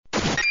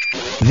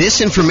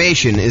This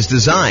information is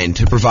designed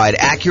to provide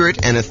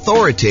accurate and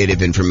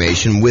authoritative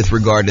information with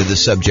regard to the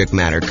subject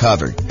matter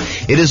covered.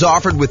 It is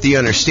offered with the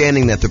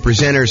understanding that the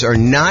presenters are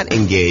not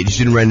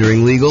engaged in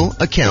rendering legal,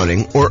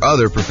 accounting, or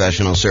other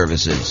professional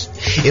services.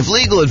 If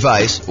legal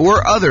advice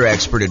or other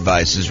expert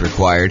advice is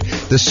required,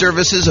 the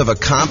services of a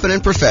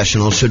competent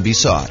professional should be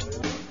sought.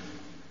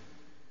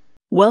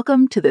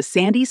 Welcome to the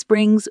Sandy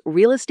Springs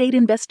Real Estate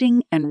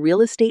Investing and Real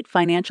Estate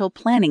Financial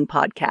Planning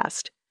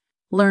Podcast.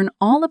 Learn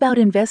all about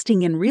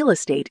investing in real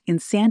estate in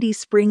Sandy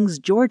Springs,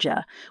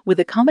 Georgia, with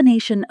a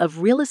combination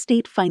of real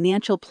estate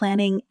financial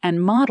planning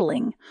and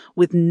modeling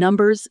with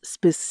numbers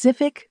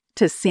specific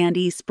to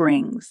Sandy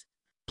Springs,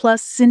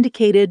 plus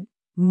syndicated,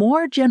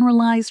 more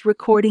generalized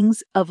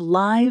recordings of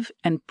live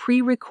and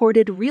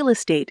pre-recorded real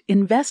estate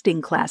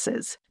investing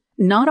classes,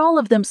 not all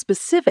of them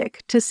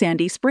specific to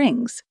Sandy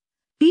Springs.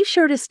 Be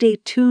sure to stay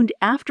tuned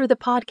after the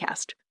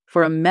podcast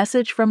for a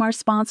message from our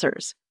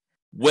sponsors.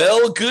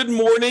 Well, good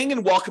morning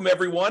and welcome,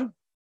 everyone.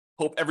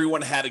 Hope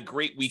everyone had a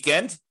great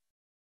weekend.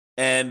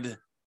 And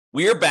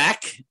we are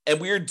back and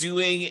we are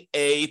doing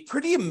a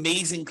pretty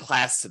amazing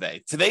class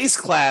today. Today's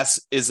class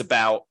is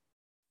about,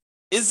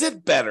 is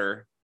it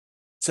better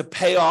to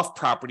pay off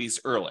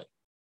properties early?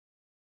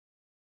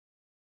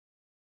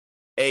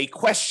 A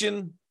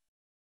question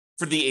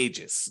for the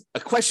ages,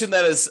 a question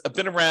that has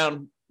been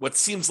around what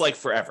seems like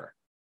forever.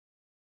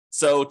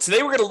 So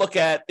today we're going to look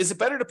at, is it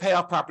better to pay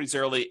off properties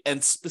early?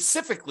 And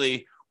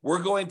specifically,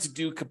 we're going to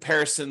do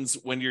comparisons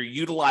when you're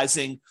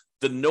utilizing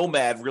the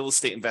Nomad real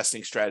estate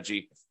investing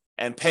strategy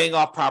and paying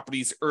off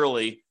properties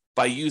early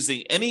by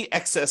using any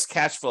excess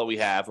cash flow we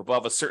have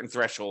above a certain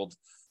threshold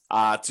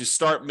to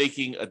start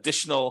making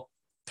additional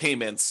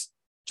payments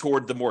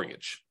toward the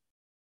mortgage.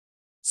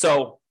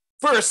 So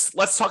first,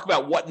 let's talk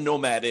about what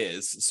Nomad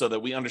is so that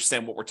we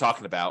understand what we're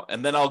talking about.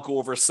 And then I'll go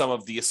over some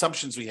of the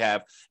assumptions we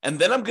have. And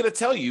then I'm going to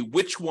tell you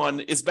which one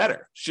is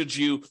better. Should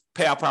you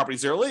pay out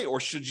properties early or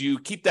should you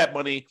keep that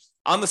money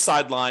on the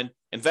sideline,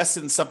 invest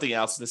it in something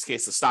else, in this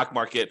case, the stock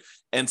market,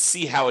 and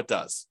see how it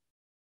does?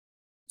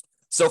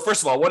 So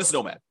first of all, what is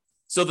Nomad?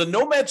 So the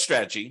Nomad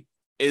strategy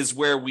is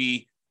where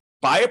we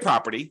buy a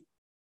property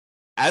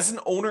as an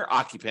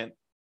owner-occupant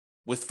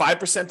with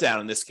 5% down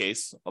in this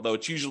case, although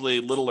it's usually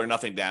little or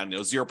nothing down,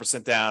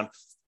 0% down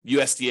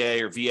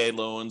USDA or VA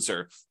loans,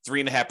 or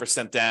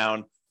 3.5%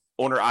 down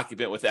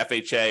owner-occupant with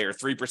FHA, or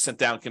 3%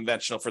 down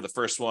conventional for the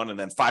first one, and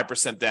then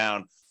 5%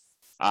 down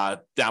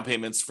down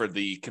payments for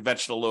the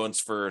conventional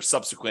loans for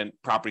subsequent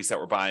properties that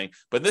we're buying.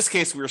 But in this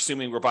case, we're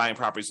assuming we're buying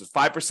properties with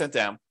 5%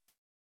 down,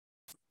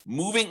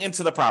 moving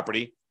into the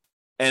property,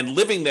 and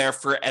living there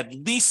for at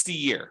least a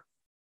year.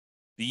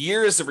 The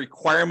year is a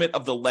requirement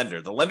of the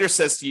lender. The lender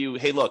says to you,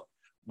 hey, look,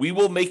 we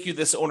will make you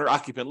this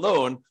owner-occupant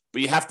loan,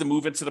 but you have to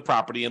move into the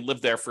property and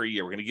live there for a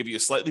year. We're going to give you a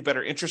slightly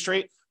better interest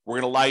rate. We're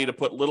going to allow you to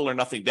put little or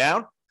nothing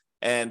down.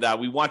 And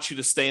we want you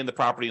to stay in the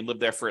property and live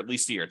there for at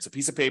least a year. It's a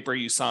piece of paper.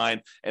 You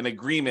sign an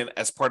agreement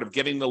as part of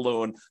getting the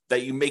loan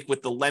that you make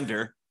with the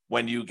lender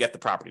when you get the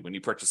property, when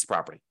you purchase the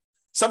property.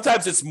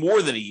 Sometimes it's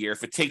more than a year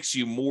if it takes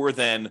you more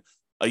than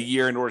a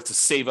year in order to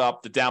save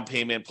up the down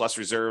payment plus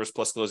reserves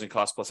plus closing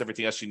costs plus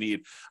everything else you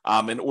need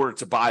in order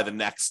to buy the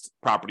next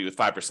property with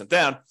 5%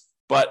 down.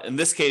 But in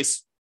this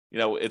case,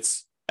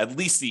 it's at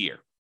least a year.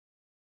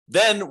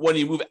 Then when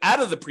you move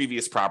out of the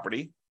previous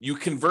property, you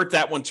convert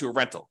that one to a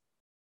rental.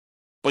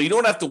 But you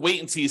don't have to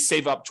wait until you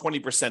save up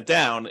 20%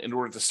 down in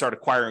order to start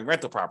acquiring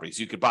rental properties.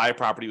 You could buy a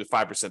property with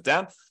 5%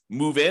 down,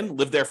 move in,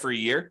 live there for a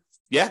year.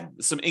 Yeah,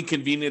 some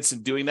inconvenience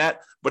in doing that,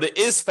 but it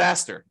is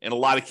faster in a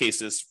lot of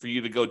cases for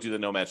you to go do the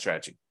Nomad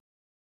strategy.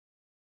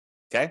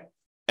 Okay?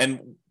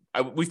 And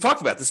we've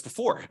talked about this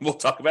before, and we'll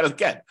talk about it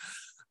again.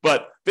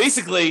 But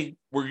basically,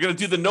 we're going to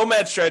do the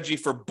Nomad strategy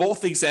for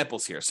both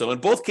examples here. So in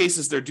both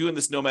cases, they're doing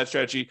this Nomad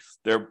strategy.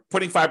 They're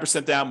putting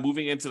 5% down,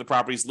 moving into the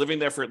properties, living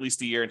there for at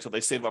least a year until they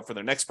save up for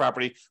their next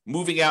property,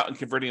 moving out and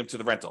converting them to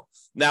the rental.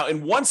 Now,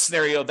 in one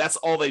scenario, that's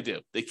all they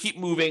do. They keep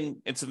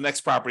moving into the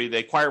next property. They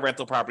acquire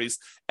rental properties,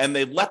 and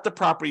they let the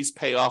properties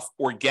pay off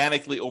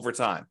organically over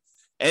time.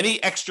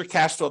 Any extra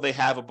cash flow they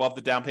have above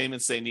the down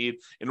payments they need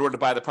in order to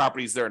buy the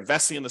properties, they're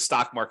investing in the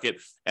stock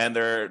market, and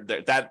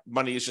that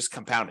money is just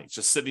compounding,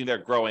 just sitting there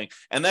growing.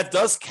 And that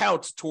does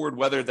count toward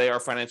whether they are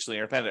financially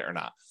independent or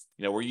not.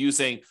 We're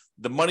using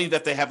the money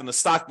that they have in the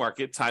stock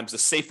market times the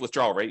safe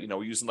withdrawal rate.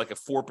 We're using like a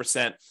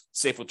 4%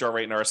 safe withdrawal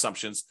rate in our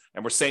assumptions.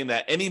 And we're saying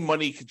that any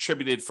money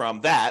contributed from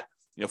that,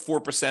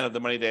 4% of the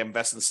money they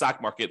invest in the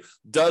stock market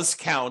does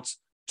count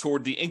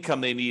toward the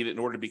income they need in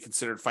order to be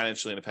considered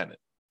financially independent.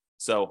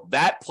 So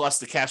that plus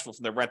the cash flow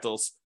from their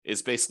rentals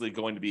is basically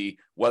going to be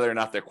whether or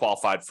not they're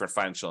qualified for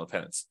financial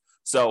independence.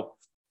 So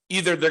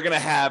either they're going to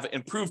have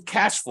improved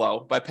cash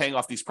flow by paying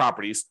off these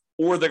properties,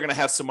 or they're going to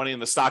have some money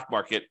in the stock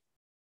market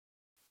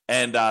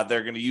and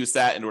they're going to use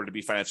that in order to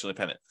be financially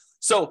independent.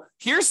 So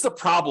here's the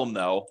problem,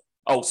 though.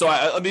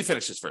 Let me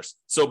finish this first.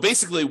 So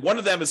basically, one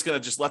of them is going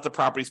to just let the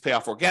properties pay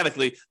off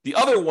organically. The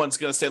other one's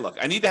going to say, look,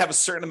 I need to have a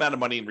certain amount of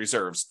money in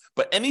reserves,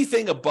 but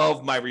anything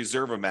above my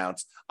reserve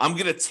amount, I'm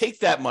going to take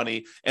that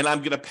money and I'm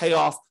going to pay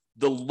off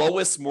the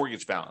lowest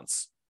mortgage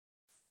balance.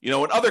 In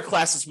other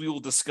classes, we will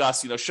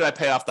discuss, should I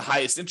pay off the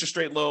highest interest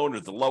rate loan or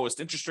the lowest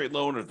interest rate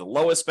loan or the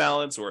lowest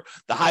balance or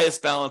the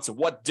highest balance, and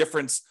what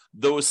difference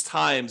those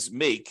times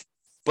make.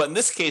 But in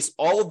this case,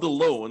 all of the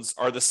loans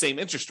are the same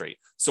interest rate.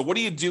 So what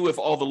do you do if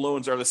all the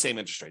loans are the same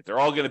interest rate? They're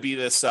all going to be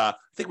this, I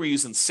think we're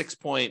using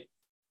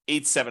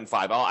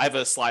 6.875. I have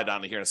a slide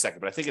on it here in a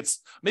second, but I think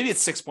maybe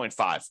it's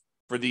 6.5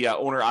 for the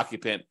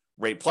owner-occupant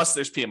rate, plus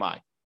there's PMI.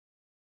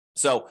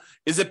 So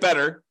is it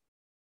better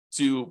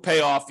to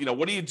pay off,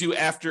 what do you do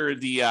after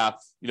the,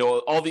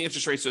 all the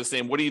interest rates are the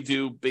same? What do you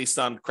do based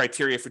on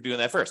criteria for doing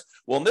that first?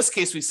 Well, in this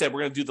case, we said we're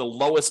going to do the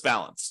lowest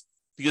balance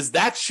because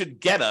that should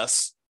get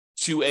us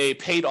to a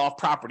paid off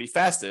property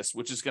fastest,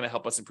 which is going to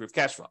help us improve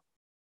cash flow.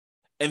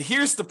 And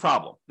here's the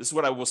problem. This is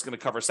what I was going to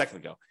cover a second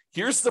ago.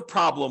 Here's the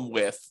problem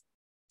with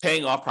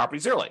paying off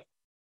properties early.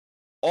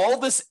 All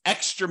this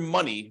extra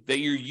money that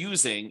you're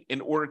using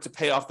in order to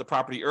pay off the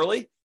property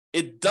early,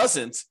 it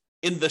doesn't,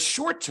 in the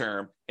short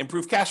term,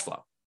 improve cash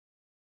flow,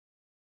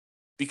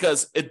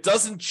 because it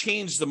doesn't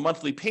change the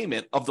monthly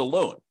payment of the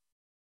loan.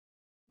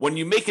 When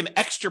you make an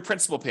extra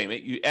principal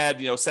payment, you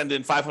add, send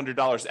in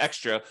 $500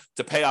 extra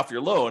to pay off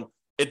your loan,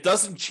 it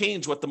doesn't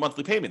change what the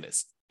monthly payment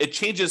is. It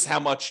changes how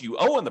much you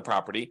owe on the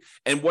property.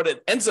 And what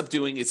it ends up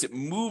doing is it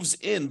moves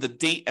in the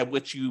date at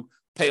which you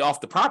pay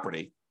off the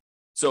property.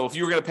 So if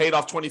you were going to pay it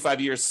off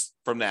 25 years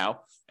from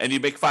now and you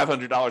make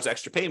 $500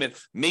 extra payment,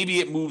 maybe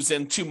it moves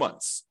in 2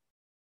 months.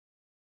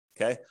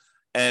 Okay.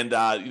 And,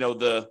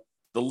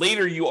 the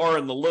later you are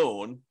in the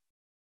loan,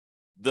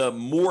 the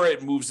more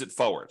it moves it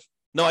forward.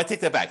 No, I take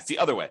that back. It's the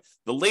other way.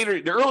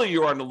 The earlier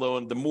you are in the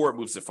loan, the more it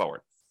moves it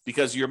forward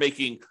because you're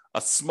making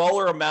a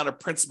smaller amount of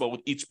principal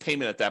with each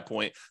payment at that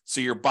point. So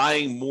you're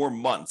buying more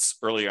months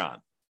early on.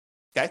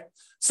 Okay.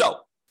 So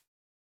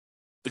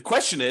the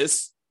question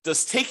is,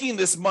 does taking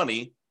this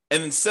money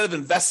and instead of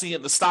investing it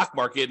in the stock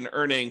market and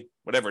earning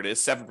whatever it is,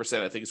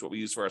 7%, I think is what we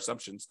use for our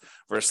assumptions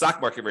for a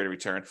stock market rate of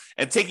return,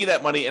 and taking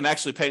that money and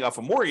actually paying off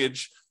a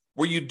mortgage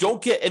where you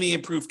don't get any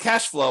improved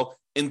cash flow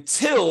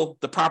until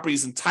the property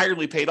is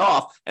entirely paid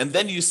off. And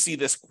then you see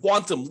this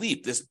quantum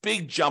leap, this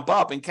big jump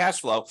up in cash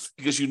flow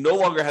because you no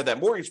longer have that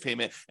mortgage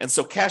payment. And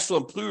so cash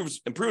flow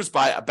improves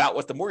by about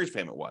what the mortgage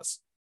payment was.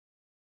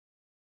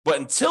 But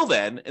until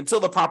then, until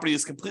the property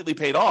is completely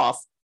paid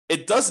off,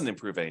 it doesn't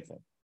improve anything.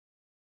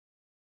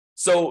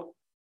 So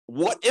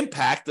what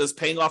impact does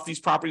paying off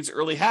these properties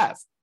early have?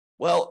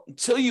 Well,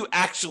 until you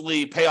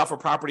actually pay off a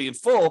property in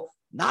full,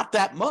 not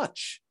that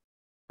much.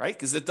 Right?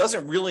 Because it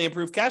doesn't really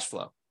improve cash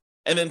flow.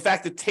 And in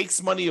fact, it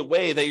takes money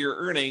away that you're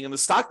earning in the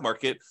stock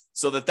market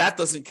so that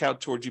doesn't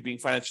count towards you being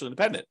financially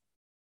independent.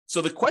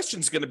 So the question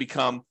is going to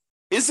become,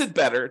 is it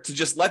better to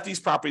just let these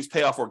properties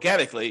pay off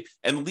organically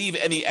and leave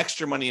any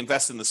extra money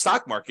invested in the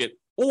stock market,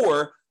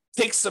 or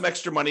take some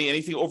extra money,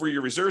 anything over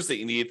your reserves that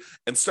you need,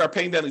 and start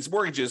paying down these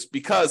mortgages?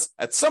 Because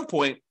at some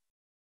point,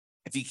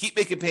 if you keep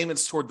making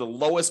payments toward the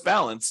lowest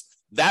balance,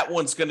 that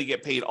one's going to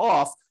get paid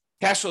off.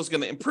 Cash flow is going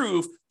to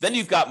improve. Then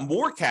you've got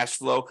more cash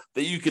flow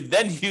that you could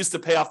then use to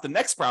pay off the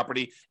next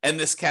property, and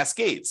this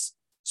cascades.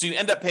 So you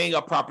end up paying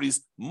off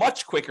properties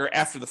much quicker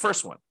after the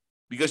first one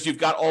because you've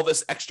got all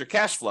this extra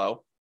cash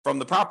flow from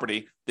the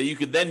property that you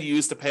could then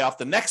use to pay off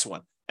the next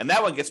one. And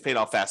that one gets paid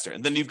off faster.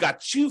 And then you've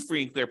got 2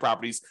 free and clear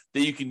properties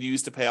that you can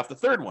use to pay off the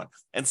third one.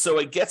 And so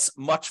it gets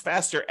much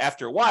faster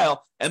after a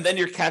while. And then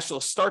your cash flow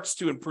starts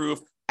to improve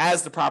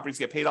as the properties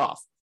get paid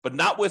off, but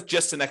not with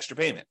just an extra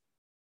payment.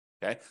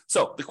 Okay,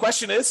 so the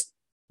question is,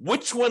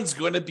 which one's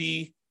going to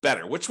be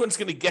better? Which one's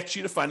going to get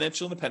you to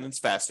financial independence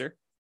faster?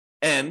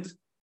 And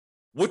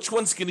which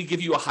one's going to give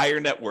you a higher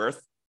net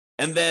worth?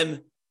 And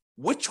then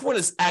which one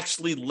is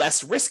actually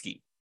less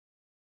risky?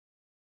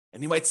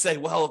 And you might say,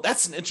 well,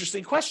 that's an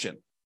interesting question.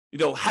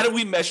 How do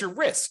we measure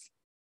risk?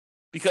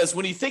 Because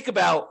when you think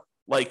about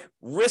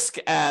risk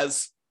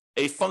as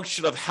a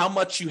function of how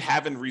much you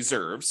have in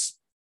reserves,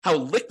 how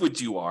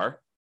liquid you are,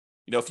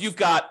 if you've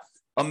got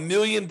 $1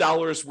 million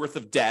worth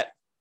of debt,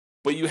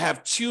 but you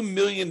have $2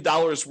 million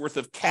worth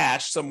of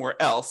cash somewhere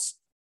else,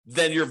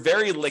 then you're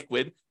very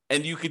liquid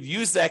and you could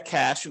use that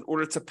cash in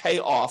order to pay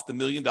off the $1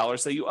 million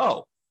that you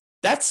owe.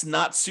 That's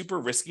not super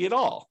risky at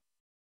all.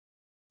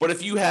 But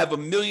if you have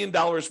 $1 million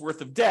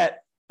worth of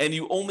debt and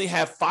you only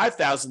have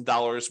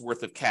 $5,000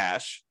 worth of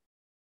cash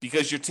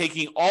because you're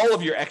taking all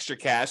of your extra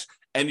cash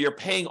and you're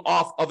paying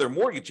off other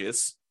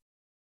mortgages,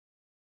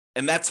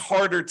 and that's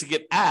harder to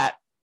get at.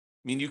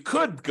 You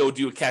could go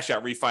do a cash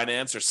out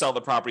refinance or sell the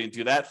property and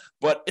do that,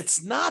 but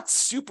it's not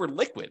super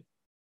liquid.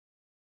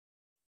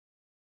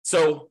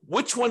 So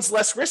which one's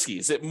less risky?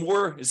 Is it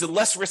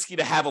less risky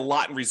to have a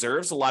lot in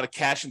reserves, a lot of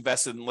cash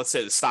invested in, let's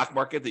say, the stock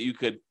market that you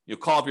could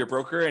call up your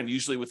broker and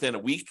usually within a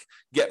week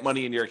get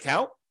money in your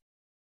account?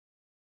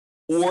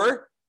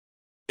 Or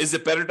is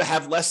it better to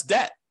have less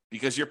debt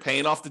because you're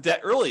paying off the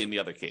debt early in the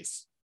other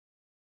case?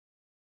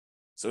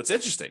 So it's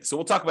interesting. So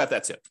we'll talk about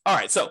that too. All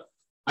right. So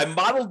I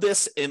modeled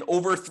this in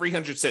over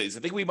 300 cities.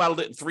 I think we modeled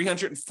it in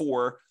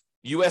 304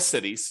 U.S.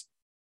 cities.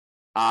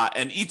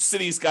 And each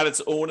city's got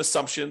its own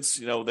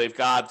assumptions. They've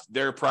got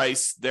their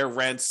price, their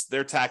rents,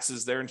 their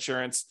taxes, their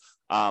insurance.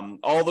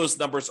 All those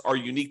numbers are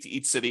unique to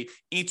each city.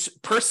 Each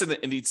person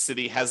in each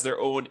city has their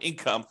own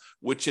income,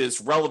 which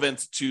is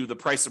relevant to the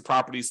price of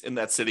properties in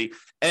that city.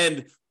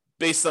 And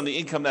based on the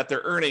income that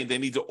they're earning, they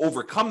need to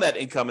overcome that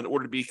income in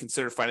order to be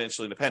considered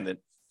financially independent.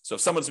 So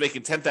if someone's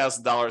making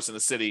 $10,000 in a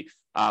city,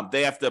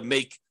 they have to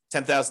make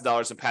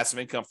 $10,000 in passive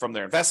income from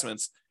their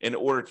investments in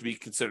order to be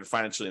considered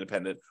financially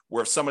independent.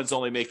 Where if someone's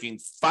only making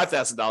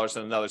 $5,000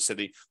 in another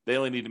city, they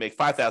only need to make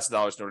 $5,000 in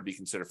order to be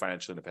considered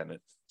financially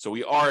independent. So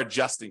we are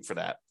adjusting for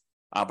that.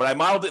 But I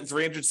modeled it in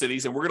 300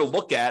 cities, and we're going to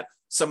look at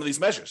some of these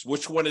measures.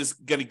 Which one is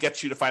going to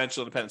get you to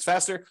financial independence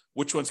faster?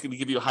 Which one's going to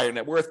give you a higher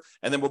net worth?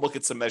 And then we'll look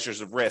at some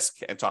measures of risk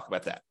and talk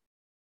about that.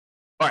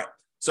 All right.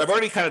 So I've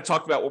already kind of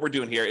talked about what we're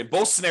doing here. In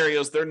both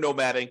scenarios, they're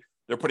nomading.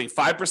 They're putting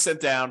 5%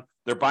 down.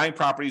 They're buying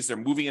properties. They're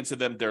moving into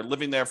them. They're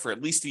living there for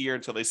at least a year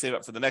until they save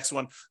up for the next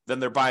one. Then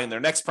they're buying their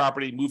next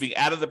property, moving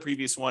out of the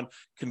previous one,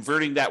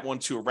 converting that one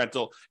to a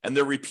rental, and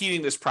they're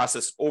repeating this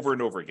process over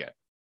and over again.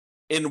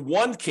 In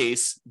one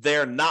case,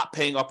 they're not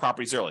paying off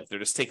properties early. They're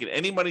just taking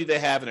any money they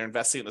have and they're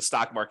investing in the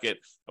stock market.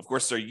 Of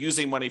course, they're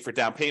using money for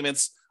down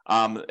payments.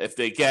 If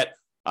they get,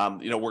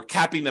 we're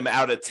capping them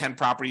out at 10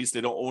 properties.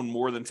 They don't own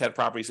more than 10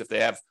 properties. If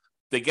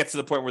they get to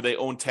the point where they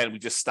own 10, we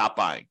just stop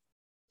buying.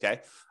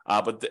 Okay.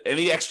 But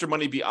any extra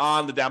money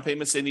beyond the down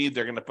payments they need,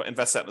 they're going to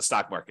invest that in the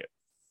stock market.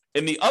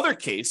 In the other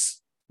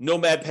case,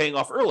 Nomad paying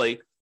off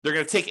early, they're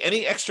going to take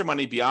any extra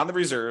money beyond the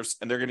reserves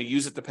and they're going to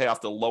use it to pay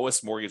off the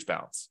lowest mortgage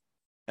balance.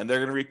 And they're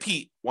going to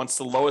repeat once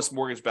the lowest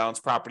mortgage balance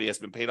property has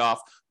been paid off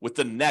with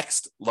the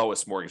next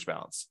lowest mortgage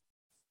balance.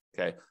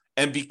 Okay.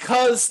 And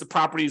because the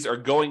properties are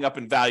going up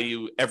in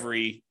value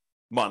every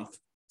month,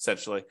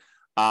 essentially,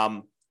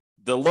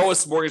 the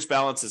lowest mortgage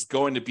balance is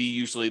going to be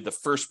usually the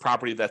first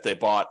property that they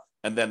bought,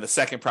 and then the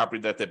second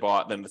property that they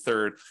bought, and then the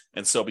third.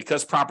 And so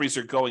because properties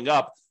are going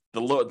up,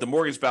 the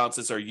mortgage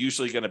balances are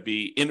usually going to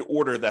be in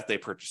order that they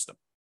purchased them.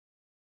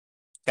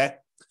 Okay.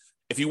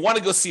 If you want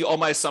to go see all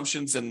my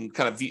assumptions and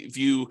kind of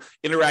view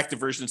interactive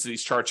versions of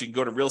these charts, you can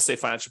go to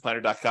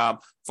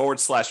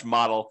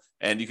realestateFinancialPlanner.com/model,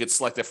 and you can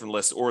select it from the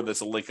list, or there's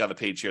a link on the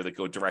page here that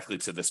go directly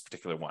to this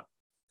particular one.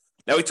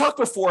 Now, we talked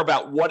before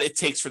about what it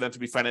takes for them to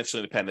be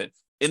financially independent.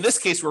 In this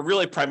case, we're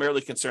really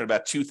primarily concerned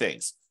about two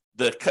things: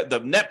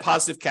 the net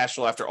positive cash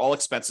flow after all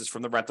expenses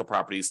from the rental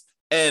properties,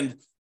 and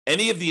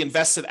any of the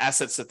invested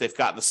assets that they've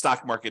got in the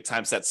stock market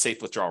times that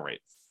safe withdrawal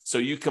rate. So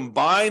you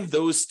combine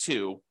those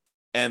two,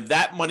 and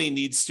that money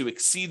needs to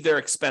exceed their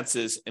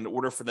expenses in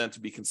order for them to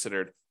be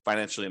considered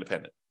financially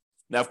independent.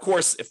 Now, of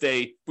course, if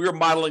we were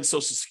modeling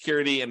Social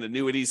Security and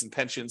annuities and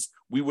pensions,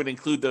 we would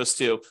include those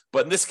too.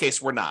 But in this case,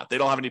 we're not. They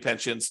don't have any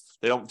pensions.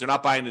 They're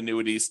not buying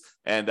annuities,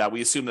 and we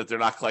assume that they're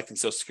not collecting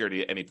Social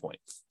Security at any point.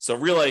 So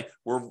really,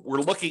 we're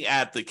looking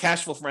at the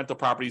cash flow from rental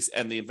properties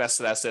and the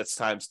invested assets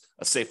times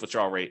a safe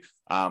withdrawal rate.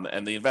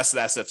 And the invested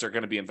assets are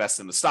going to be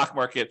invested in the stock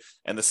market,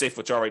 and the safe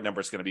withdrawal rate number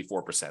is going to be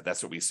 4%.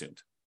 That's what we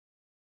assumed.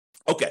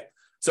 Okay.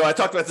 So I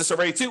talked about this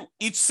already too.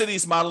 Each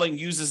city's modeling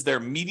uses their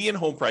median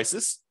home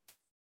prices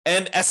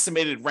and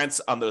estimated rents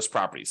on those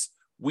properties.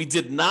 We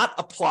did not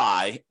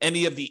apply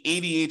any of the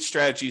 88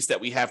 strategies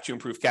that we have to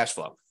improve cash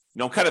flow.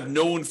 I'm kind of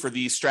known for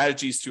these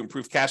strategies to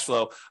improve cash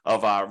flow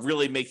of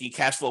really making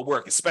cash flow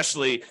work,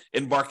 especially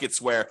in markets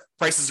where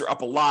prices are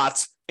up a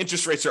lot,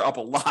 interest rates are up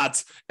a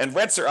lot, and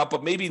rents are up,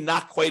 but maybe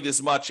not quite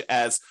as much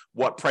as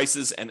what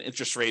prices and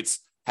interest rates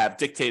have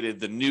dictated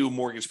the new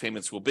mortgage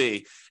payments will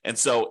be. And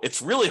so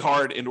it's really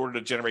hard in order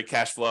to generate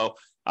cash flow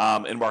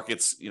in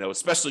markets,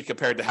 especially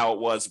compared to how it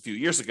was a few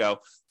years ago.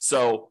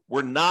 So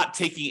we're not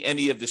taking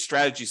any of the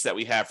strategies that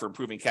we have for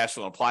improving cash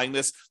flow and applying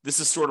this. This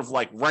is sort of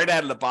like right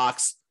out of the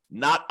box,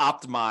 not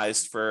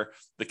optimized for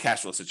the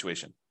cash flow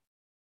situation.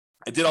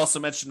 I did also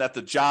mention that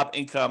the job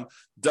income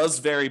does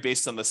vary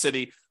based on the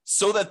city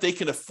so that they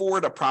can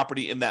afford a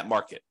property in that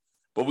market.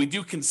 But we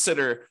do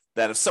consider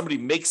that if somebody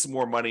makes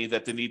more money,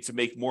 that they need to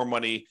make more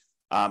money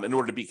in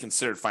order to be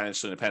considered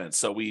financially independent.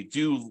 So we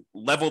do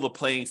level the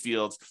playing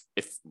field.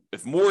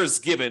 If more is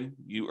given,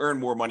 you earn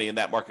more money in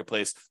that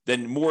marketplace,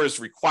 then more is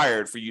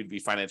required for you to be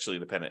financially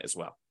independent as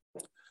well.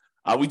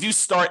 We do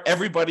start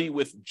everybody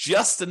with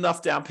just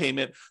enough down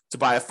payment to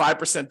buy a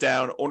 5%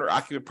 down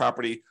owner-occupant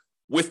property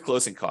with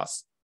closing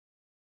costs.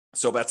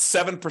 So about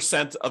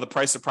 7% of the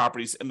price of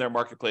properties in their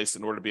marketplace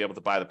in order to be able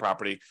to buy the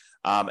property.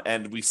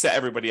 And we set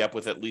everybody up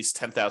with at least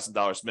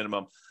 $10,000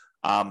 minimum.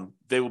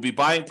 They will be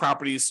buying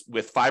properties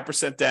with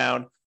 5%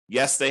 down.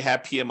 Yes, they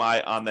have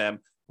PMI on them.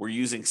 We're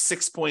using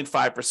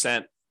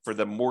 6.5% for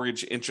the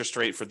mortgage interest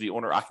rate for the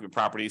owner-occupant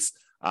properties,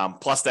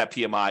 plus that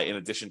PMI in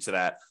addition to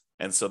that.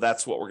 And so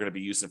that's what we're going to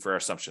be using for our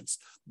assumptions.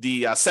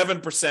 The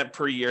 7%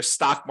 per year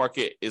stock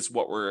market is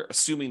what we're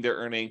assuming they're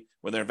earning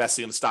when they're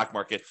investing in the stock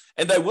market.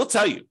 And I will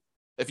tell you,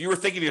 if you were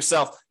thinking to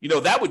yourself,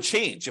 that would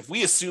change. If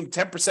we assumed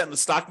 10% in the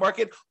stock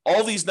market,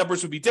 all these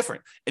numbers would be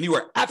different. And you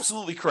are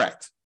absolutely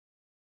correct.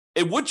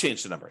 It would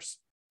change the numbers.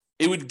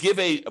 It would give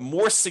a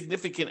more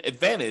significant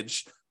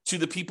advantage to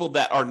the people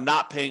that are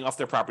not paying off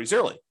their properties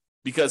early.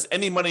 because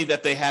any money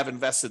that they have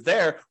invested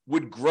there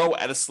would grow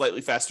at a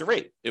slightly faster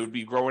rate. It would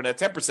be growing at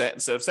 10%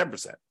 instead of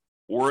 7%,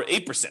 or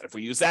 8% if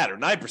we use that, or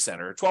 9%,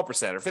 or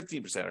 12%, or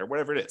 15%, or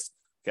whatever it is.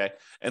 Okay.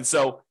 And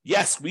so,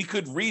 yes, we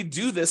could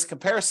redo this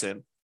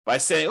comparison by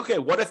saying, okay,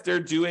 what if they're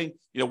doing,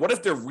 what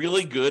if they're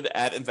really good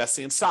at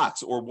investing in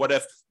stocks? Or what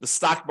if the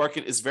stock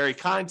market is very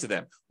kind to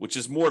them, which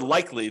is more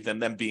likely than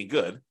them being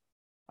good,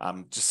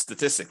 just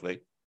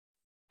statistically.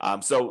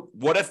 So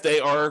what if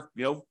they are,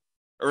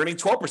 earning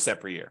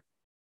 12% per year?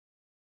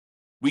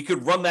 We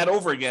could run that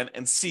over again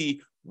and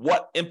see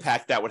what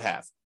impact that would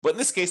have. But in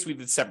this case, we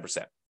did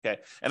 7%. Okay.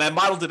 And I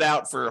modeled it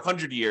out for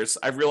 100 years.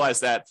 I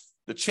realized that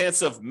the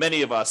chance of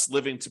many of us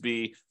living to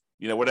be,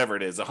 whatever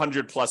it is,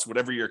 100 plus,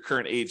 whatever your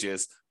current age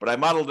is, but I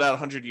modeled it out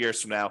 100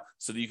 years from now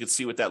so that you could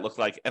see what that looked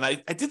like. And I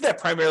did that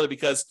primarily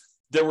because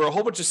there were a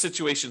whole bunch of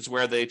situations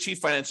where they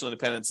achieved financial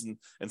independence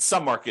in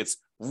some markets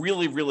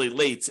really, really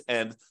late.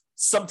 And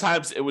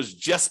sometimes it was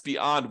just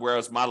beyond where I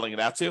was modeling it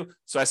out to.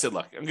 So I said,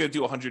 look, I'm going to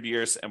do 100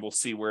 years and we'll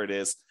see where it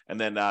is. And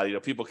then,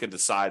 people can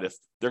decide if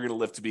they're going to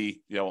live to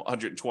be,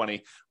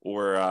 120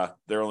 or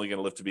they're only going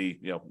to live to be,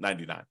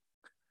 99.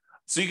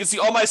 So you can see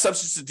all my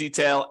assumptions in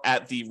detail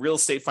at the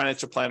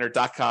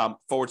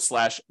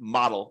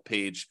realestatefinancialplanner.com/model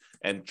page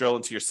and drill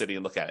into your city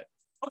and look at it.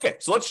 Okay,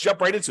 so let's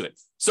jump right into it.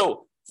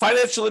 So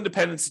financial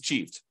independence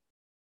achieved.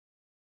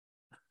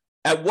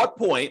 At what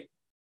point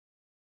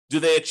do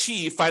they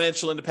achieve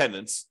financial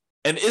independence?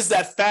 And is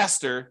that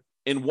faster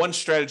in one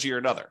strategy or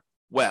another?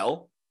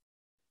 Well,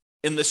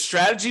 in the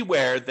strategy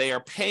where they are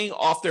paying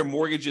off their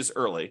mortgages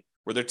early,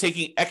 where they're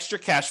taking extra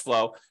cash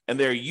flow and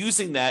they're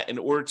using that in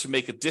order to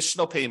make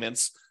additional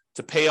payments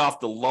to pay off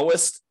the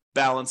lowest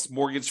balance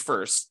mortgage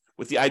first,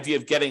 with the idea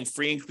of getting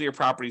free and clear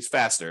properties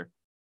faster.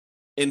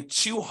 In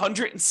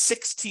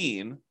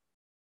 216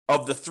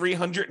 of the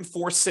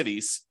 304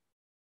 cities,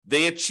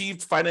 they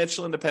achieved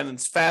financial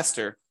independence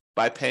faster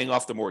by paying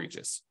off the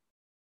mortgages.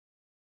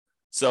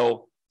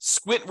 So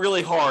squint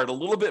really hard, a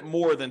little bit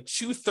more than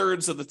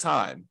 2/3 of the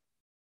time,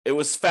 it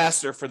was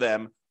faster for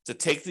them to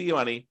take the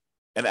money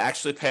and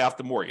actually pay off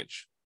the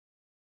mortgage,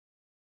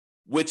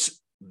 which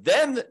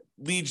then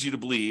leads you to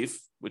believe,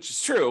 which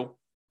is true,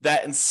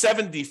 that in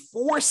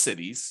 74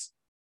 cities,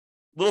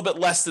 a little bit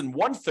less than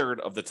 1/3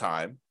 of the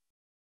time,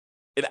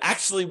 it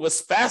actually was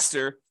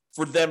faster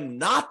for them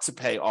not to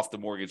pay off the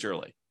mortgage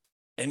early.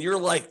 And you're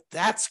like,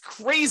 that's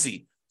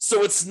crazy.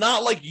 So it's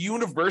not like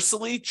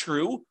universally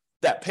true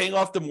that paying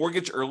off the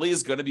mortgage early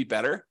is going to be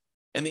better.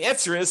 And the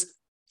answer is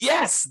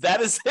yes,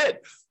 that is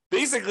it.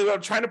 Basically, what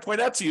I'm trying to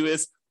point out to you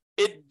is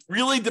it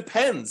really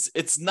depends.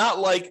 It's not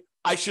like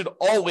I should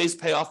always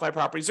pay off my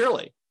properties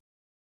early.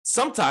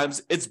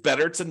 Sometimes it's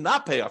better to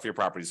not pay off your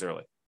properties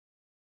early.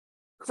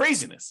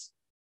 Craziness.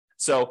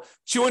 So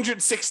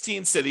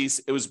 216 cities,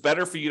 it was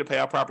better for you to pay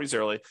off properties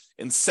early.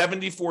 In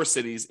 74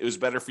 cities, it was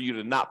better for you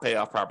to not pay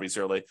off properties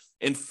early.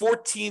 In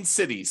 14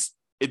 cities,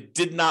 it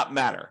did not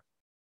matter.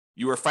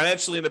 You were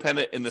financially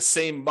independent in the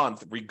same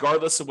month,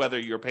 regardless of whether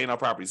you were paying off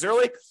properties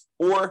early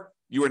or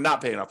you were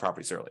not paying off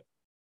properties early.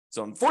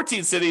 So in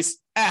 14 cities,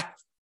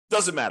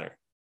 doesn't matter.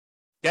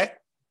 Okay?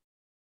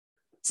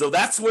 So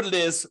that's what it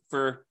is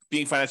for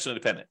being financially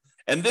independent.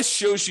 And this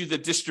shows you the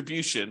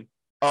distribution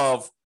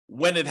of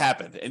when it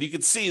happened. And you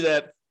can see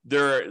that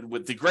there,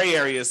 with the gray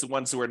areas, the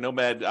ones who are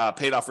Nomad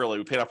paid off early,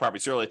 we paid off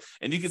properties early.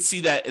 And you can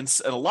see that in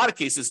a lot of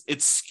cases, it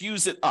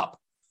skews it up.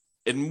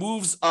 It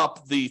moves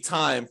up the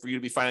time for you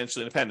to be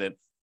financially independent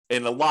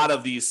in a lot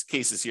of these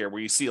cases here,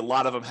 where you see a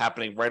lot of them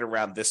happening right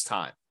around this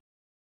time.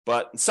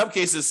 But in some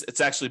cases,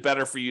 it's actually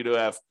better for you to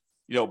have,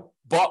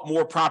 bought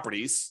more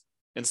properties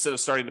instead of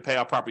starting to pay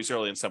off properties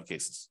early in some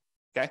cases.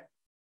 Okay.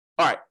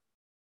 All right.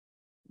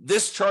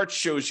 This chart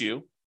shows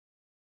you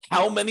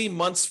how many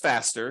months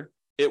faster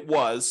it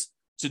was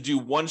to do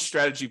one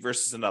strategy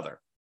versus another.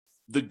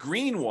 The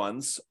green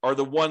ones are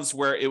the ones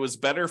where it was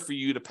better for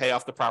you to pay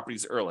off the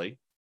properties early.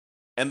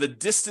 And the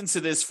distance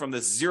it is from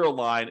the zero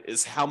line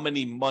is how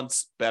many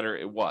months better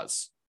it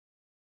was.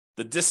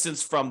 The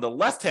distance from the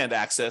left-hand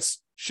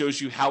axis shows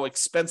you how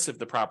expensive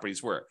the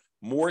properties were.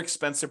 More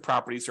expensive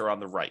properties are on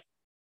the right.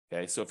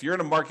 Okay, so if you're in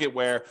a market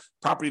where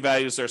property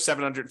values are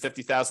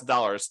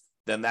 $750,000,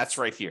 then that's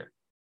right here.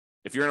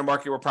 If you're in a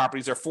market where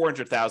properties are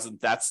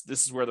 $400,000,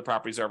 this is where the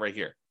properties are right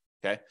here.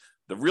 Okay,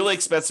 the really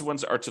expensive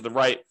ones are to the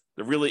right.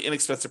 The really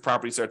inexpensive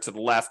properties are to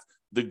the left.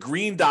 The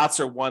green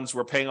dots are ones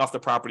where paying off the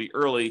property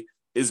early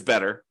is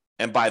better,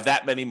 and by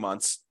that many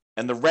months.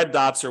 And the red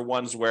dots are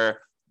ones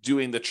where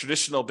doing the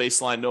traditional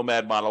baseline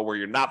Nomad model, where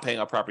you're not paying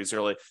off properties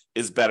early,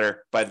 is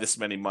better by this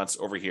many months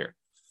over here.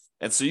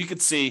 And so you can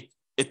see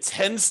it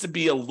tends to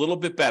be a little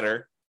bit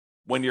better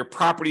when your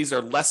properties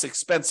are less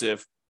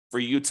expensive for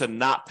you to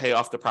not pay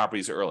off the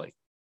properties early.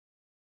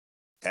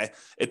 Okay,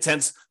 it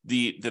tends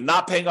the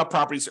not paying off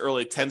properties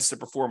early tends to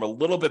perform a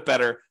little bit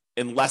better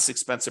in less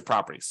expensive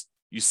properties.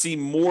 You see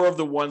more of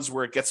the ones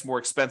where it gets more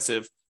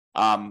expensive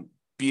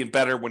being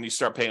better when you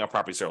start paying off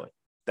properties early.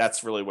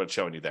 That's really what it's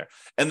showing you there.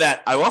 And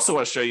that I also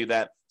want to show you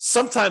that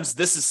sometimes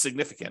this is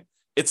significant.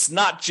 It's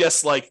not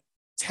just like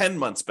 10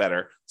 months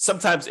better.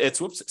 Sometimes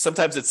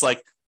it's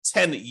like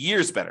 10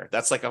 years better.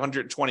 That's like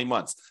 120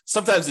 months.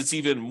 Sometimes it's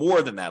even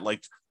more than that,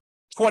 like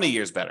 20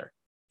 years better.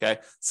 Okay.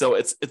 So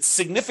it's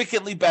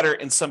significantly better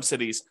in some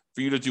cities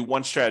for you to do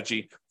one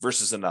strategy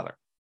versus another.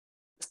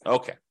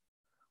 Okay.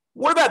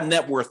 What about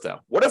net worth though?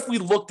 What if we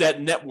looked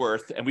at net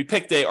worth and we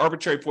picked an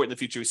arbitrary point in the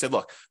future? We said,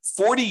 look,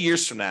 40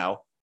 years from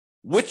now,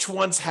 which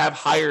ones have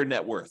higher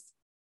net worth?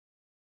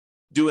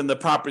 Doing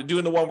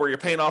the one where you're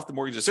paying off the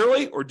mortgages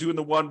early, or doing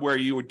the one where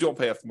you don't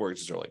pay off the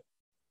mortgages early?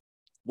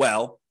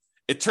 Well,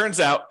 it turns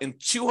out in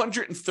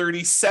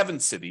 237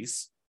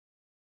 cities,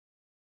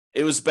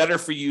 it was better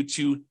for you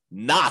to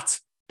not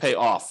pay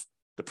off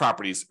the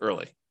properties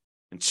early.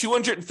 In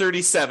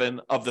 237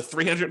 of the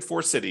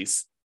 304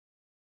 cities,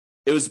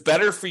 it was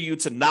better for you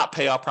to not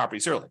pay off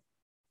properties early.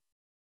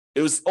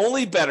 It was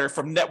only better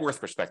from net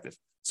worth perspective.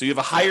 So you have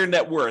a higher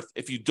net worth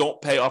if you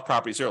don't pay off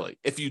properties early.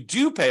 If you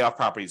do pay off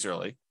properties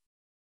early,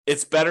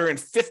 it's better in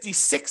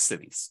 56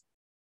 cities.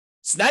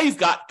 So now you've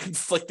got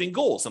conflicting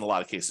goals in a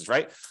lot of cases,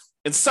 right?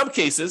 In some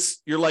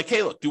cases, you're like,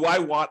 hey, look, do I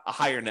want a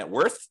higher net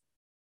worth,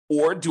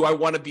 or do I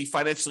want to be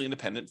financially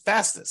independent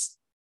fastest?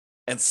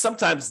 And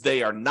sometimes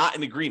they are not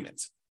in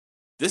agreement.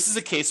 This is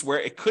a case where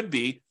it could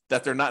be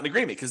that they're not in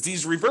agreement because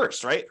these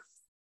reverse, right?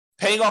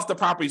 Paying off the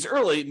properties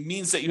early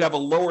means that you have a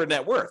lower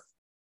net worth,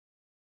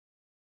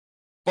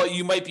 but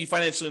you might be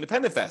financially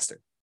independent faster.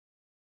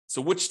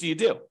 So which do you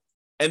do?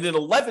 And in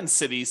 11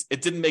 cities,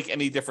 it didn't make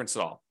any difference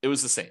at all. It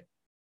was the same.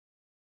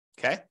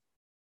 Okay?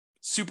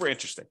 Super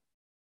interesting.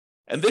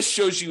 And this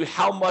shows you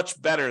how much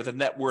better the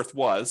net worth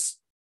was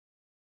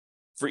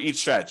for each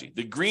strategy.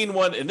 The green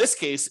one, in this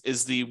case,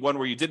 is the one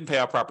where you didn't pay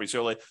off properties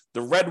early.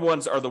 The red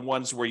ones are the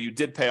ones where you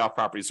did pay off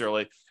properties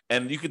early.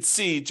 And you can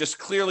see just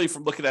clearly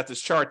from looking at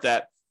this chart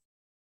that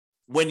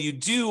when you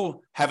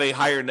do have a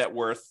higher net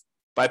worth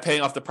by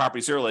paying off the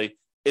properties early,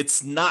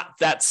 it's not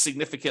that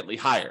significantly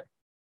higher.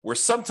 Where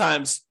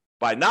sometimes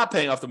by not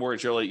paying off the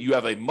mortgage early, you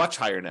have a much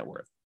higher net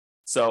worth.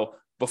 So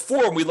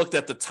before, when we looked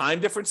at the time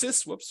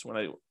differences, when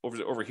I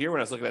over here, when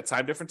I was looking at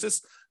time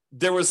differences,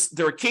 there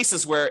were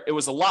cases where it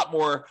was a lot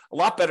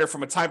better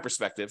from a time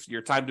perspective.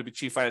 Your time to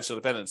achieve financial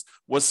independence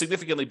was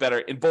significantly better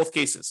in both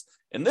cases.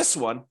 In this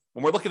one,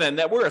 when we're looking at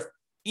net worth,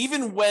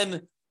 even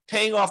when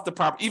paying off the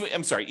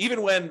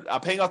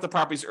paying off the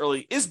properties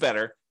early is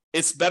better,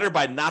 it's better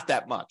by not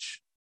that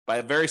much, by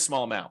a very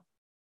small amount.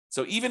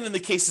 So even in the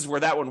cases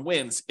where that one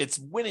wins, it's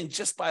winning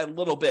just by a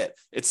little bit.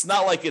 It's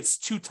not like it's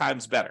 2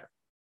 times better.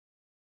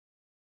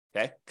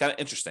 Okay, kind of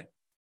interesting.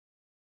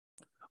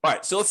 All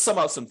right, so let's sum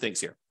up some things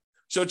here.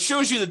 So it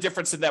shows you the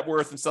difference in net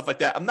worth and stuff like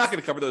that. I'm not going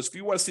to cover those. If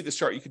you want to see this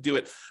chart, you can do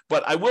it.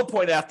 But I will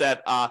point out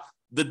that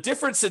the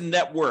difference in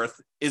net worth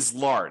is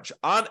large.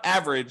 On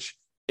average,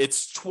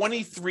 it's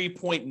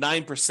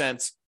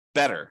 23.9%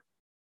 better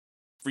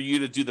for you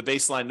to do the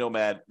baseline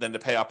Nomad than to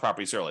pay off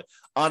properties early.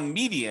 On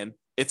median,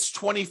 it's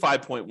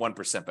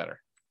 25.1% better.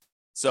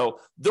 So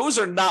those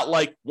are not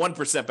like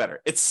 1%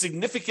 better. It's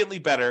significantly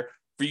better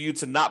for you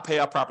to not pay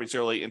off properties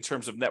early in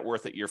terms of net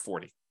worth at year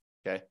 40.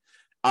 Okay.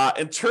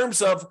 In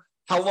terms of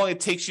how long it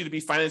takes you to be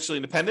financially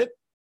independent,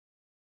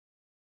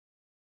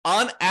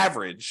 on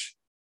average,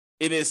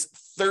 it is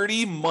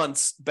 30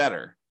 months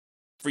better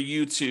for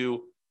you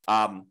to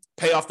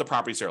pay off the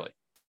properties early.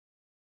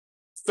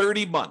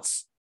 30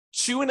 months,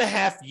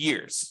 2.5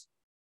 years.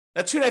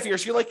 Now, 2.5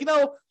 years, you're like,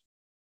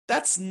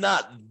 that's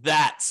not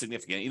that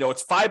significant.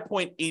 It's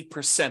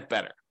 5.8%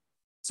 better.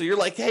 So you're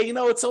like, hey,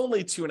 it's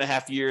only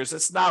 2.5 years.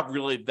 It's not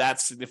really that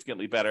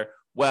significantly better.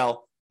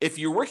 Well, if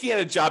you're working at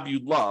a job you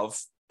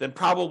love, then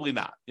probably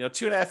not.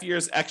 2.5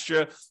 years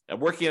extra and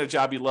working at a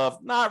job you love,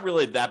 not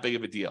really that big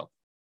of a deal.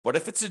 But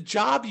if it's a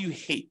job you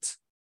hate,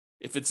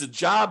 if it's a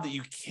job that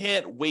you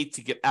can't wait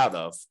to get out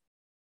of,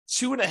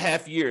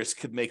 2.5 years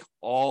could make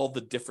all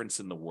the difference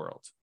in the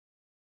world.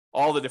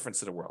 All the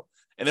difference in the world.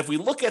 And if we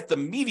look at the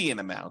median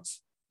amount,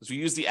 as we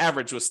use the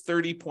average was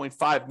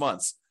 30.5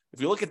 months.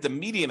 If you look at the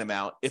median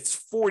amount, it's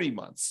 40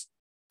 months.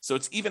 So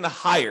it's even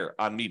higher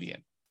on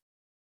median.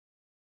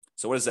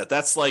 So what is that?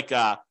 That's like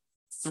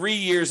 3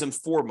 years and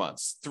 4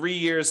 months, 3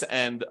 years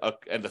and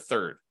a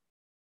third.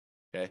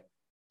 Okay.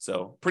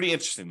 So pretty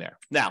interesting there.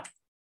 Now,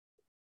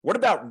 what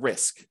about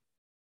risk?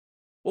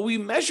 Well, we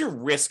measure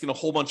risk in a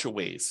whole bunch of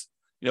ways.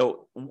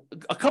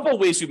 A couple of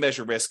ways we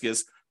measure risk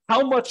is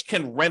how much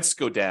can rents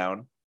go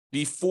down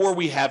before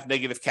we have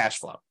negative cash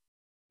flow?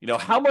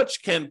 How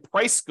much can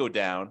price go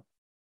down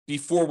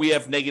before we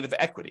have negative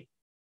equity?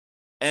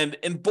 And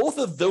in both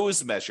of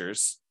those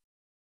measures,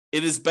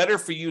 it is better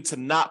for you to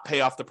not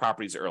pay off the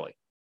properties early.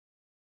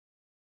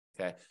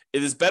 Okay.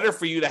 It is better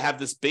for you to have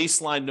this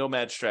baseline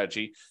Nomad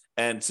strategy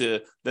and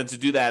to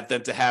do that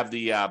than to have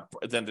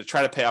than to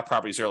try to pay off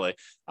properties early.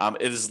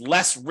 It is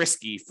less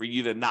risky for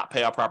you to not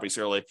pay off properties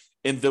early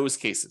in those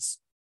cases.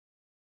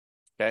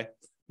 Okay.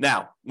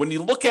 Now, when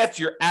you look at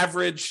your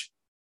average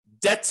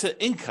debt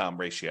to income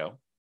ratio,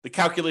 the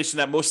calculation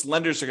that most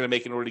lenders are going to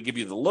make in order to give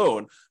you the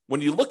loan,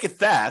 when you look at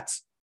that,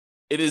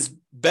 it is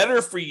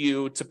better for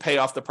you to pay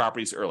off the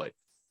properties early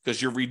because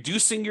you're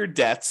reducing your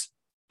debt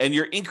and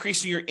you're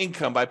increasing your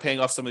income by paying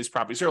off some of these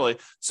properties early.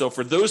 So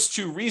for those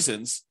two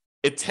reasons,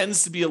 it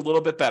tends to be a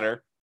little bit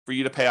better for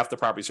you to pay off the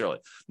properties early.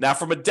 Now,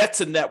 from a debt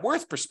to net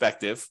worth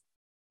perspective,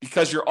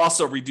 because you're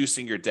also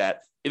reducing your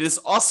debt, it is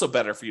also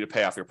better for you to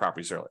pay off your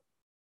properties early.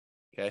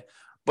 Okay.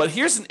 But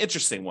here's an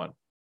interesting one.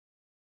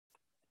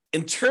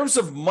 In terms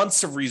of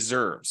months of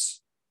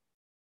reserves,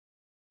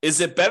 is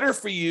it better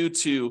for you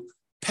to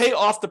pay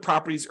off the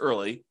properties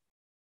early,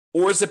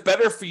 or is it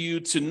better for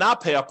you to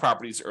not pay off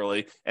properties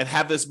early and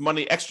have this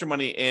money, extra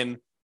money in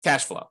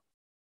cash flow?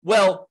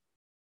 Well,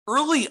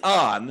 early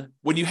on,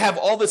 when you have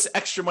all this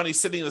extra money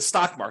sitting in the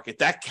stock market,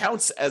 that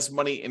counts as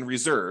money in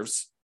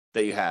reserves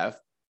that you have.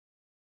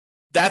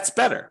 That's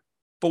better.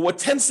 But what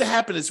tends to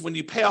happen is when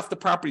you pay off the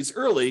properties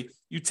early,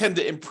 you tend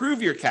to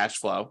improve your cash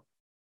flow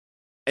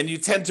and you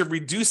tend to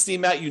reduce the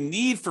amount you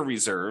need for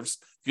reserves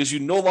because you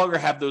no longer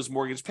have those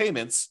mortgage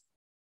payments.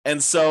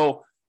 And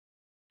so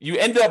you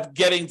end up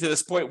getting to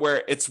this point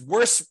where it's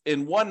worse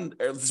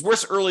it's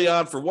worse early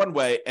on for one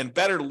way and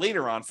better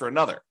later on for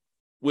another,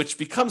 which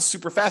becomes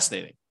super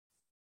fascinating.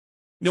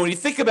 You know, when you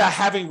think about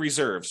having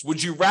reserves,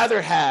 would you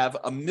rather have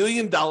 $1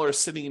 million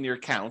sitting in your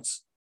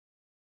accounts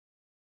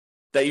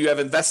that you have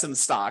invested in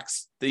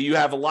stocks, that you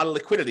have a lot of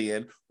liquidity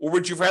in, or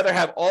would you rather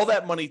have all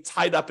that money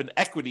tied up in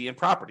equity and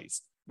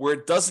properties where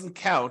it doesn't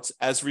count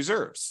as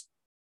reserves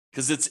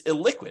because it's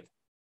illiquid?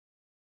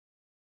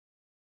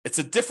 It's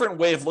a different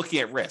way of looking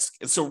at risk.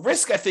 And so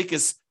risk, I think,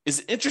 is an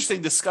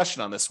interesting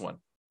discussion on this one.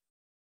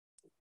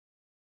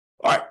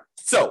 All right,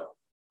 so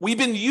we've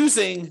been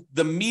using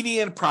the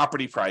median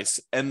property price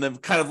and the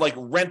kind of like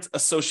rent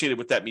associated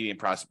with that median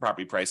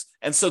property price.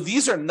 And so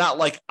these are not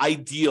like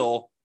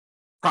ideal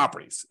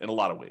properties in a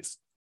lot of ways.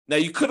 Now,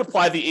 you could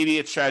apply the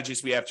 88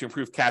 strategies we have to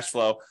improve cash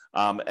flow,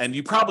 and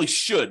you probably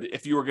should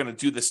if you were going to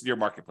do this in your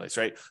marketplace,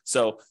 right?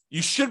 So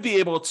you should be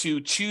able to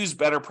choose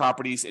better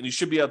properties, and you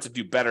should be able to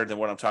do better than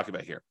what I'm talking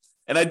about here.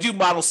 And I do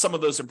model some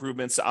of those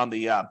improvements on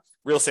the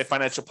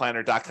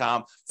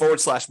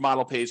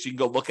realestatefinancialplanner.com/model page. You can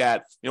go look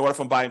at, what if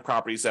I'm buying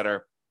properties that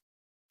are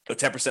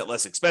 10%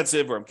 less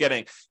expensive, or I'm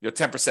getting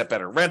 10%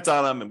 better rent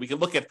on them, and we can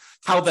look at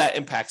how that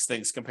impacts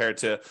things compared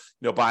to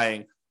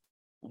buying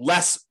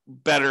less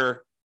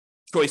better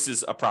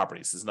choices of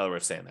properties is another way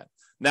of saying that.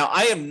 Now,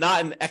 I am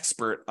not an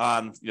expert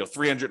on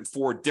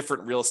 304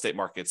 different real estate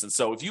markets. And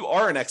so if you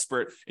are an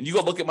expert and you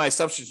go look at my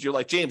assumptions, you're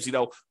like, James,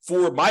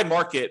 for my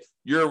market,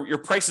 your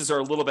prices are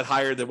a little bit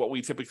higher than what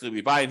we typically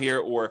be buying here,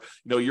 or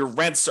your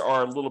rents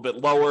are a little bit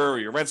lower, or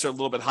your rents are a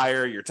little bit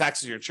higher, your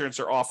taxes, your insurance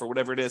are off, or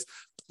whatever it is.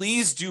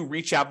 Please do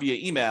reach out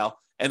via email,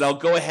 and I'll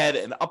go ahead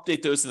and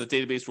update those in the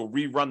database. We'll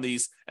rerun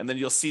these, and then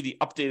you'll see the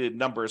updated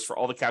numbers for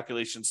all the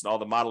calculations and all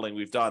the modeling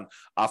we've done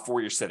for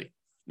your city.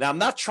 Now, I'm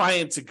not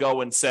trying to go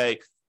and say,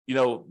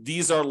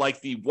 these are like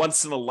the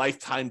once in a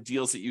lifetime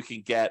deals that you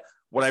can get.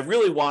 What I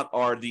really want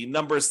are the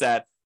numbers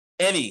that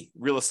any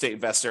real estate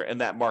investor in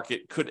that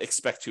market could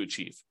expect to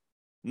achieve.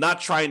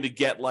 Not trying to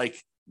get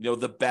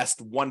the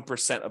best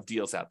 1% of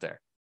deals out there.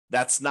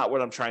 That's not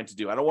what I'm trying to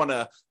do. I don't want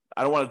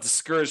to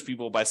discourage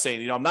people by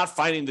saying, I'm not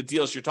finding the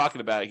deals you're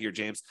talking about here,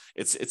 James.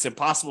 It's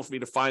impossible for me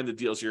to find the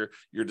deals you're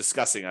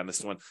discussing on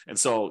this one. And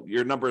so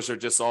your numbers are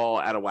just all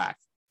out of whack.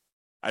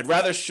 I'd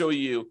rather show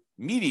you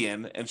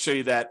median and show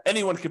you that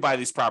anyone could buy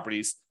these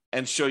properties,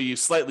 and show you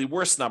slightly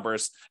worse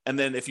numbers. And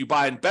then if you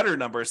buy in better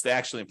numbers, they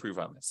actually improve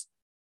on this.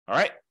 All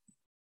right.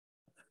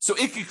 So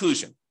in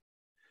conclusion,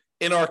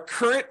 in our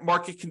current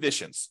market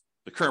conditions,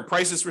 the current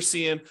prices we're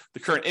seeing, the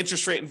current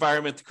interest rate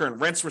environment, the current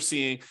rents we're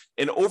seeing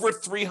in over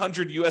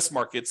 300 US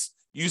markets,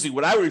 using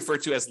what I would refer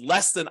to as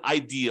less than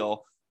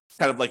ideal,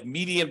 kind of like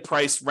median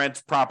price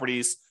rent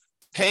properties,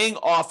 paying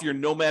off your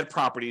Nomad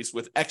properties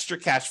with extra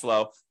cash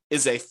flow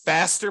is a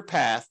faster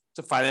path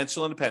to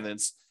financial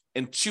independence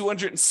in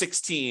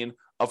 216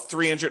 of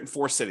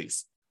 304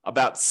 cities.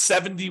 About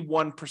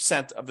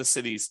 71% of the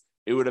cities,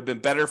 it would have been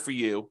better for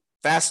you,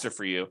 faster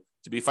for you,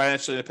 to be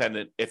financially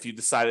independent if you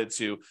decided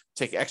to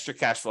take extra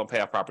cash flow and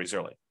pay off properties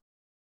early.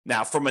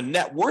 Now, from a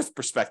net worth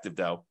perspective,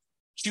 though,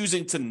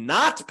 choosing to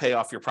not pay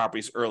off your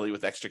properties early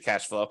with extra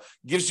cash flow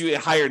gives you a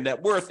higher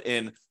net worth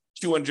in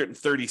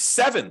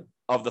 237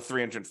 of the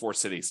 304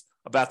 cities,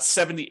 about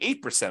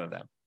 78% of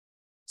them.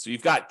 So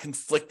you've got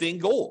conflicting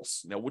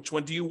goals. Which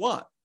one do you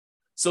want?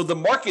 So the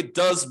market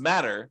does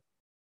matter,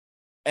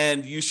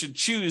 and you should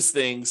choose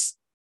things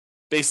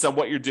based on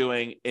what you're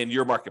doing in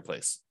your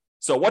marketplace.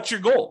 So what's your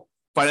goal?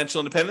 Financial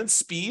independence,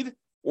 speed,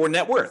 or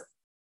net worth?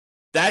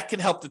 That can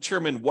help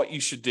determine what you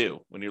should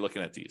do when you're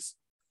looking at these.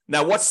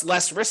 Now, what's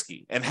less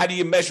risky, and how do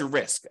you measure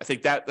risk? I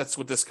think that's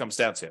what this comes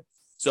down to.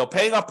 So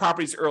paying off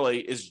properties early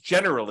is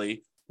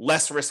generally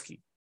less risky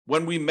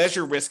when we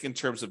measure risk in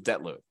terms of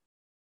debt load,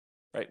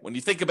 right? When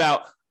you think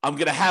about, I'm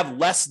going to have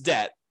less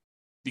debt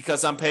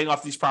because I'm paying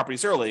off these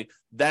properties early,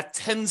 that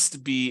tends to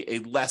be a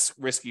less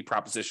risky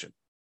proposition.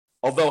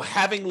 Although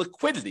having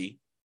liquidity,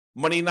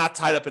 money not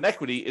tied up in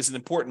equity, is an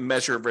important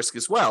measure of risk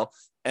as well.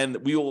 And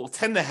we will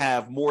tend to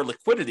have more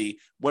liquidity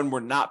when we're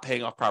not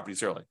paying off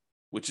properties early,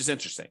 which is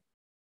interesting.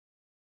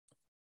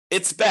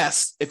 It's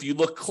best if you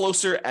look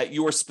closer at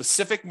your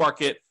specific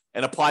market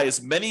and apply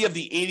as many of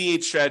the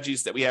 88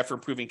 strategies that we have for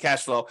improving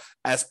cash flow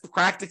as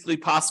practically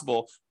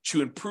possible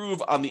to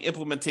improve on the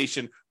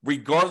implementation,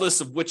 regardless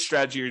of which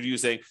strategy you're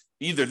using,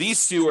 either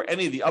these two or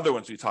any of the other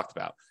ones we talked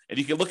about. And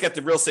you can look at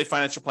the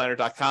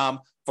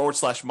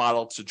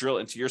realestatefinancialplanner.com/model to drill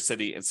into your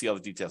city and see all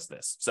the details of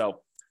this.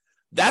 So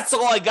that's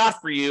all I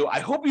got for you. I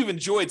hope you've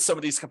enjoyed some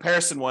of these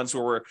comparison ones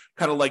where we're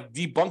kind of like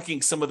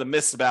debunking some of the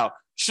myths about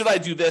should I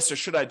do this or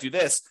should I do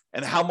this,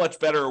 and how much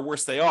better or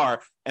worse they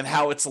are, and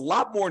how it's a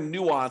lot more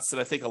nuanced than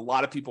I think a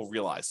lot of people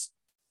realize.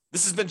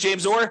 This has been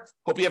James Orr.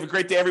 Hope you have a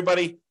great day,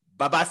 everybody.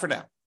 Bye-bye for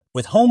now.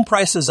 With home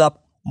prices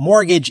up,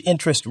 mortgage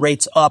interest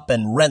rates up,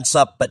 and rents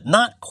up, but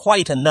not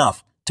quite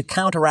enough to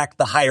counteract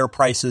the higher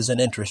prices and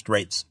interest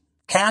rates,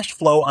 cash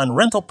flow on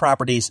rental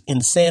properties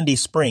in Sandy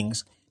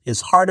Springs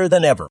is harder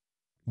than ever.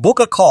 Book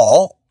a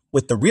call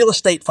with the Real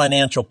Estate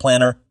Financial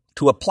Planner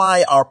to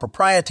apply our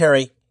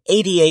proprietary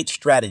 88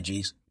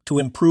 strategies to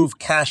improve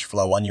cash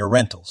flow on your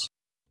rentals.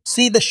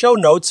 See the show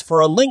notes for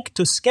a link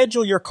to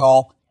schedule your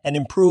call and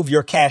improve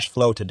your cash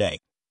flow today.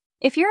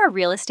 If you're a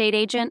real estate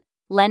agent,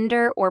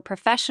 lender, or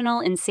professional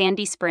in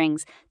Sandy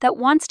Springs that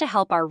wants to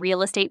help our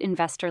real estate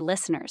investor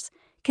listeners,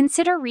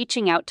 consider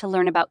reaching out to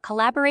learn about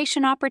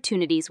collaboration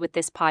opportunities with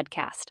this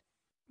podcast.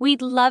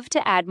 We'd love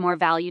to add more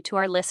value to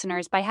our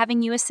listeners by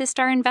having you assist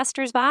our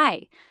investors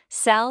buy,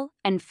 sell,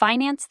 and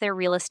finance their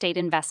real estate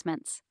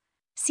investments.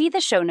 See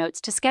the show notes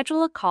to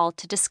schedule a call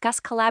to discuss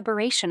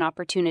collaboration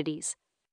opportunities.